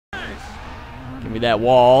Give me that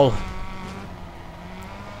wall.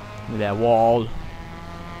 Give me that wall.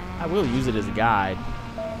 I will use it as a guide.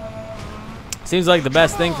 Seems like the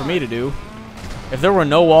best thing for me to do. If there were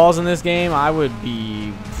no walls in this game, I'd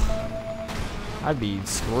be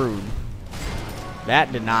screwed.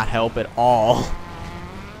 That did not help at all.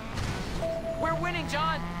 We're winning,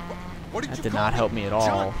 John. What did That you did call not me? help me at all.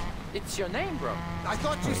 John? It's your name, bro. I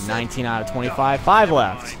thought you Okay, said 19 out of 25. 5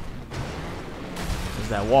 left. There's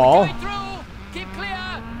that wall. Going through. Keep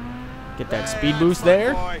clear. Get that speed boost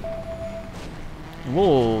there. And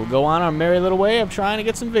we'll go on our merry little way of trying to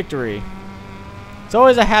get some victory. It's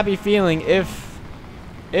always a happy feeling if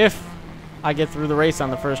I get through the race on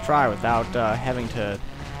the first try without having to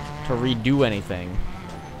redo anything.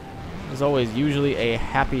 There's always usually a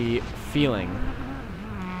happy feeling.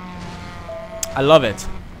 I love it.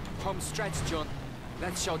 Home stretch, John.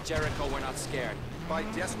 Let's show Jericho we're not scared. by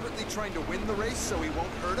desperately trying to win the race so he won't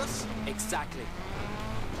hurt us? Exactly.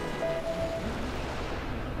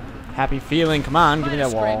 Happy feeling. Come on, give me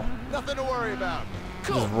that wall. Nothing to worry about.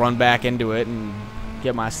 Just run back into it and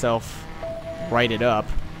get myself righted up.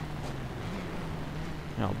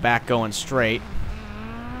 You know, back going straight.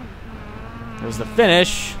 There's the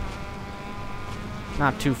finish.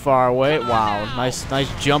 Not too far away. Wow, nice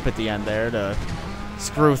jump at the end there to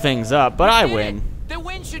screw things up, but I win. The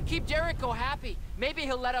win should keep Jericho happy. Maybe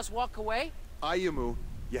he'll let us walk away. Ayumu,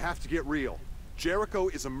 you have to get real. Jericho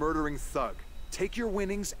is a murdering thug. Take your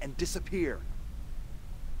winnings and disappear.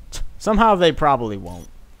 Somehow they probably won't.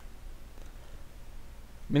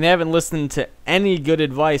 I mean, they haven't listened to any good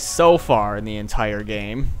advice so far in the entire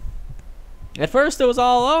game. At first it was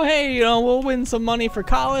all, oh hey, you know, we'll win some money for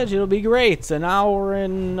college, it'll be great. So now we're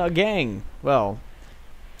in a gang. Well,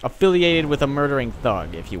 affiliated with a murdering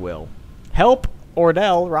thug, if you will. Help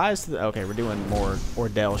Ordell rise to the... Okay, we're doing more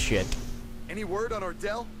Ordell shit. Any word on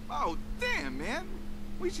Ordell? Oh, damn, man.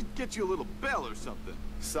 We should get you a little bell or something.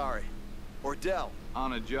 Sorry. Ordell.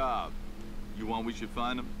 On a job. You want we should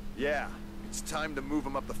find him? Yeah, it's time to move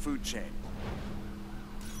him up the food chain.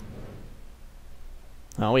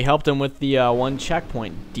 Well, we helped him with the one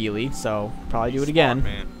checkpoint dealie, so probably do it again.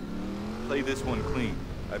 Smart, man. Play this one clean.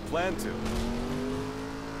 I plan to.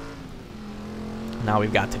 Now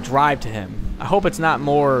we've got to drive to him. I hope it's not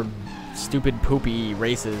more stupid, poopy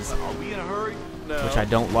races, Are we in a hurry? No. which I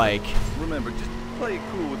don't like. Remember, just play it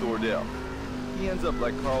cool with Ordell. He ends up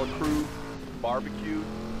like Carl Crew, barbecued.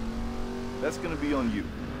 That's gonna be on you.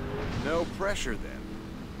 No pressure then.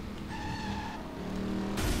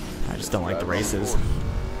 I just don't like the races.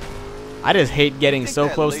 I just hate getting so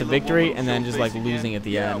close to victory and then just like losing at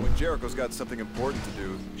the Yeah, end. when Jericho's got something important to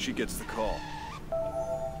do, she gets the call.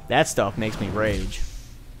 That stuff makes me rage.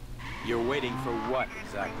 You're waiting for what,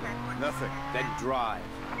 exactly? Nothing. Then drive.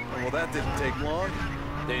 Well, that didn't take long.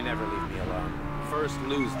 They never leave me alone. First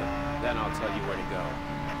lose them, then I'll tell you where to go.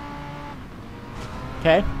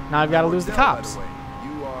 Okay, now I've got to lose the Ordell, by cops. way,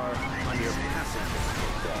 you are I'm your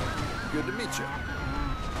passenger. good to meet you.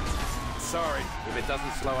 Sorry. If it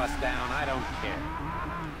doesn't slow us down, I don't care.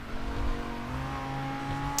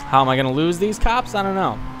 How am I going to lose these cops? I don't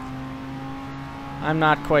know. I'm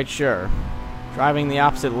not quite sure. Driving the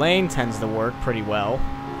opposite lane tends to work pretty well.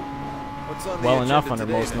 What's on the Well agenda enough under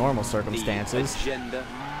today, most then? normal circumstances. The agenda.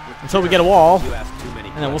 Until we get a wall, You ask too many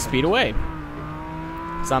and then we'll questions. speed away.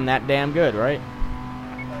 So I'm that damn good, right?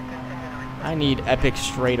 I need epic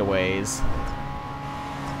straightaways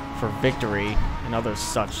for victory and other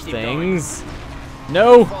such Keep things.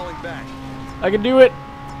 No! Falling back. I can do it!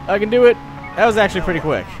 I can do it! That was actually pretty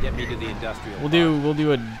quick. Get me to the industrial We'll park.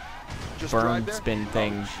 do a Just burn drive there? spin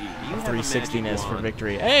thing Oh, gee, do you of have a magic 360ness for wand?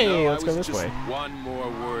 victory. Hey, No, I let's go was this just- way. One more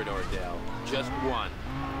word, Ordell. Just one.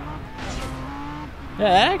 Yeah,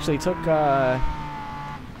 that actually took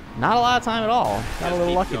not a lot of time at all. Got a Just little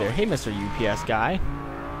keep lucky there. going. Hey, Mr. UPS guy.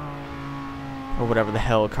 Or whatever the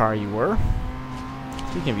hell car you were.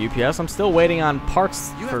 Speaking of UPS, I'm still waiting on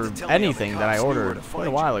parts You have for to tell me how the anything that I cops knew where ordered to quite a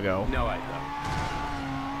find while ago. No, I don't.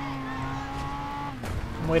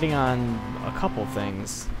 I'm waiting on a couple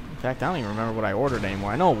things. In fact, I don't even remember what I ordered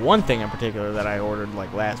anymore. I know one thing in particular that I ordered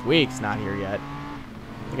like last week's not here yet.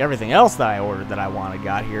 Like everything else that I ordered that I wanted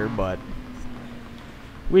got here, but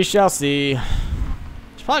we shall see.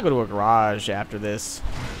 Should probably go to a garage after this.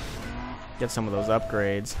 Get some of those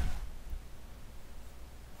upgrades.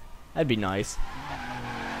 That'd be nice.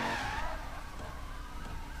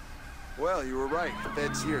 Well, you were right. The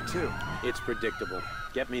bed's here, too. It's predictable.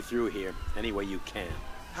 Get me through here any way you can.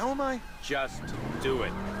 How am I? Just do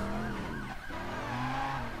it.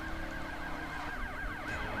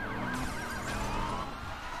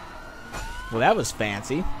 Well, that was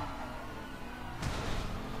fancy.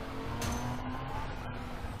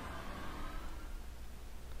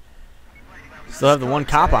 Still have the one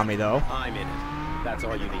cop on me, though. I'm in it. That's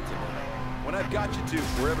all you need to know. When I've got you to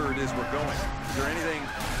wherever it is we're going, is there anything?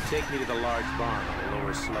 Take me to the large barn on the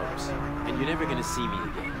lower slopes, and you're never gonna see me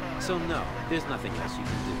again. So no, there's nothing else you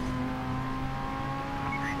can do.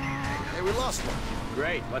 Hey, we lost one.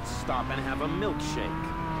 Great, let's stop and have a milkshake.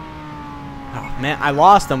 Oh, man, I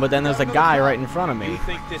lost him, but then there's a guy right in front of me. You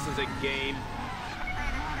think this is a game?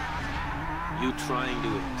 You trying to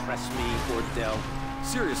impress me, Ordell?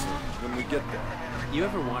 Seriously, when we get there. You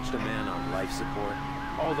ever watched a man on life support?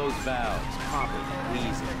 All those valves, popping,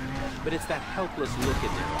 wheezing. But it's that helpless look in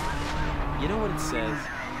their eye. You know what it says?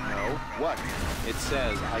 No. What? It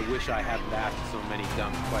says, I wish I hadn't asked so many dumb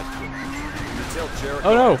questions. You tell Jericho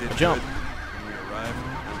Oh, no, I did a jump. good when we arrived.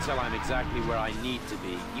 Until I'm exactly where I need to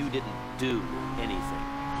be, you didn't do anything.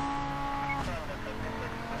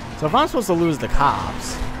 So if I'm supposed to lose the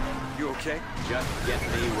cops, You okay? Just get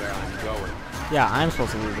me where I'm going. yeah, I'm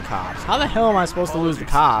supposed to lose the cops. How the hell am I supposed to lose the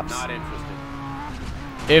cops Not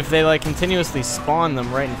interested. if they like continuously spawn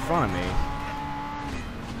them right in front of me?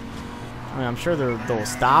 I mean, I'm sure they'll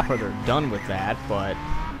stop or they're done with that, but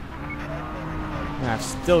I mean, I've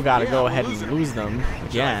still got to go ahead and lose them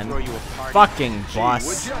again. Throw you a party. Fucking Would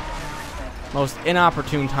bus. ya? Most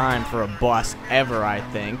inopportune time for a bus ever, I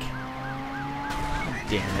think.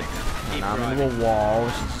 Damn it. And I'm into a wall,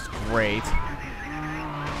 which is just great.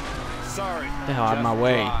 Sorry. Get the hell out of my Just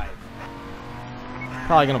way. drive.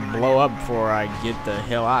 Probably gonna blow up before I get the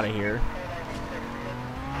hell out of here.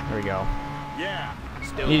 There we go. Yeah.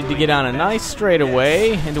 Still Needed to doing get on a your nice best. straightaway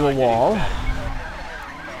Yes. into a Try getting wall. better.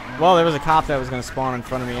 Well, there was a cop that was gonna spawn in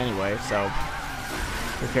front of me anyway, so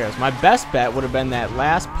who cares? My best bet would have been that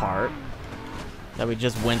last part that we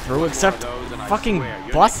just went through, except Those, and I fucking swear, your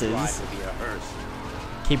next buses drive will be a hearse.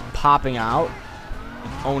 keep popping out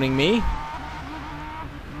and owning me,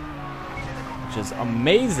 which is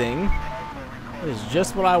amazing. It is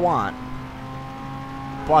just what I want.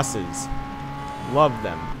 Buses. Love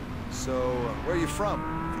them. So, where are you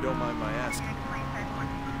from, if you don't mind my asking?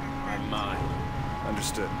 I'm mine.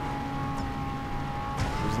 Understood.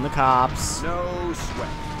 Losing the cops. No sweat.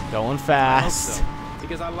 Going I hope fast. so,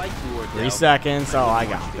 because I like you, Ordell. 3 seconds. Oh, I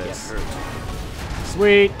wouldn't got want you to this. get hurt.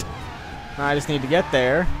 Sweet. I just need to get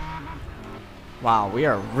there. Wow, we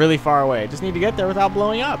are really far away. Just need to get there without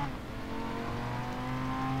blowing up.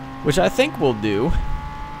 Which I think we'll do.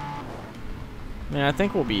 I mean, I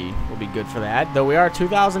think we'll be good for that. Though we are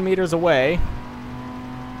 2,000 meters away,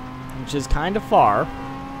 which is kind of far.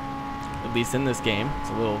 At least in this game, it's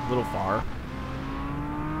a little far.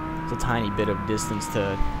 It's a tiny bit of distance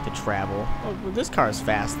to travel. Oh, well, this car is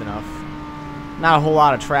fast enough. Not a whole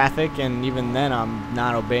lot of traffic, and even then I'm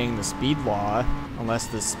not obeying the speed law unless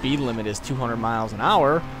the speed limit is 200 miles an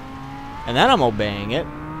hour, and then I'm obeying it.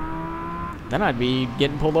 Then I'd be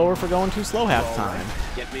getting pulled over for going too slow half the time.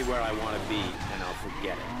 Get me where I want to be, and I'll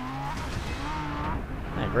forget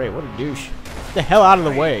it. Man, great, what a douche. Get the hell out of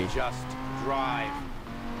the way. Just drive.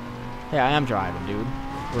 Hey, I am driving, dude.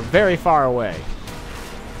 We're very far away.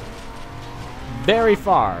 Very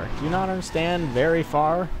far. Do you not understand? Very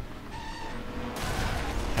far?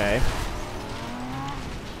 Okay.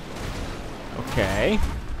 Okay.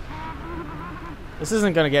 This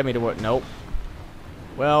isn't gonna get me to what? Nope.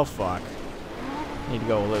 Well, fuck. Need to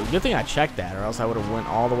go a little. Good thing I checked that, or else I would have went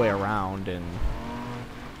all the way around, and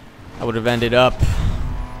I would have ended up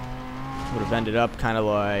kind of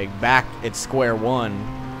like back at square one.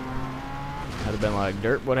 I'd have been like,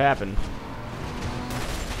 dirt, what happened?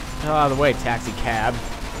 Hell out of the way, taxi cab.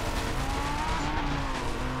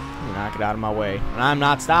 Knock it out of my way. And I'm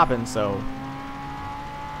not stopping, so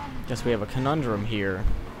guess we have a conundrum here.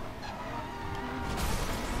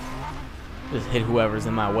 Just hit whoever's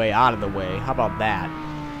in my way out of the way. How about that?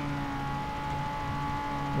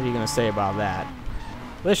 What are you gonna say about that?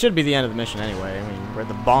 This should be the end of the mission anyway. I mean, we're at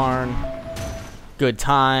the barn. Good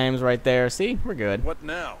times right there. See? We're good. What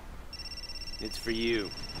now? It's for you.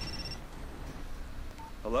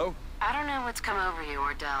 Hello? I don't know what's come over you,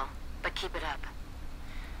 Ordell, but keep it up.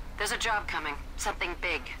 There's a job coming. Something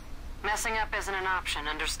big. Messing up isn't an option,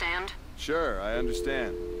 understand? Sure, I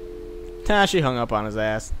understand. She hung up on his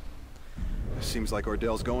ass. Seems like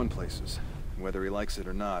Ordell's going places. Whether he likes it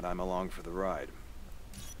or not, I'm along for the ride.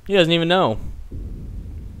 He doesn't even know.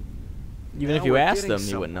 Even if Now you we're asked getting him,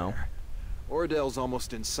 he wouldn't know. somewhere. Ordell's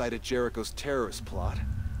almost inside of Jericho's terrorist plot.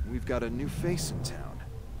 We've got a new face in town.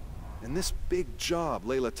 And this big job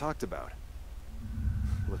Layla talked about.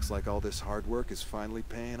 Looks like all this hard work is finally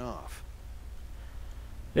paying off.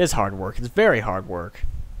 It is hard work. It's very hard work.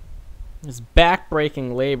 It's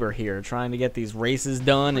back-breaking labor here, trying to get these races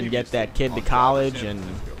done and get that kid to college and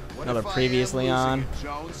another previously on.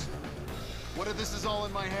 What if this is all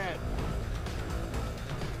in my head?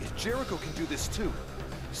 If Jericho can do this too,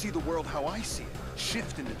 see the world how I see it,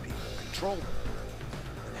 shift into people, control them,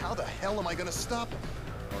 then how the hell am I gonna stop him?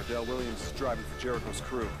 Ardell Williams is driving for Jericho's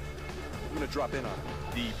crew. I'm gonna drop in on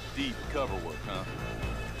him. Deep cover work, huh?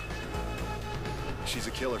 She's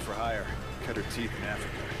a killer for hire. Cut her teeth in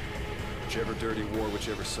Africa. Whichever dirty war,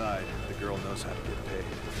 whichever side, the girl knows how to get paid.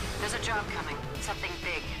 There's a job coming. Something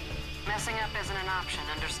big. Messing up isn't an option,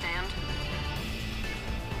 understand?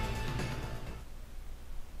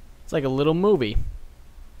 It's like a little movie.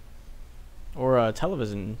 Or a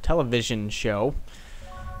television show.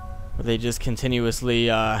 Where they just continuously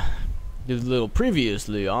do a little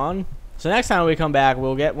previously on. So next time we come back,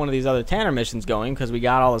 we'll get one of these other Tanner missions going, because we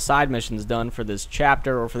got all the side missions done for this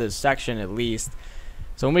chapter, or for this section at least.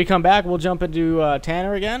 So when we come back, we'll jump into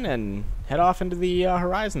Tanner again and head off into the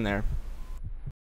horizon there.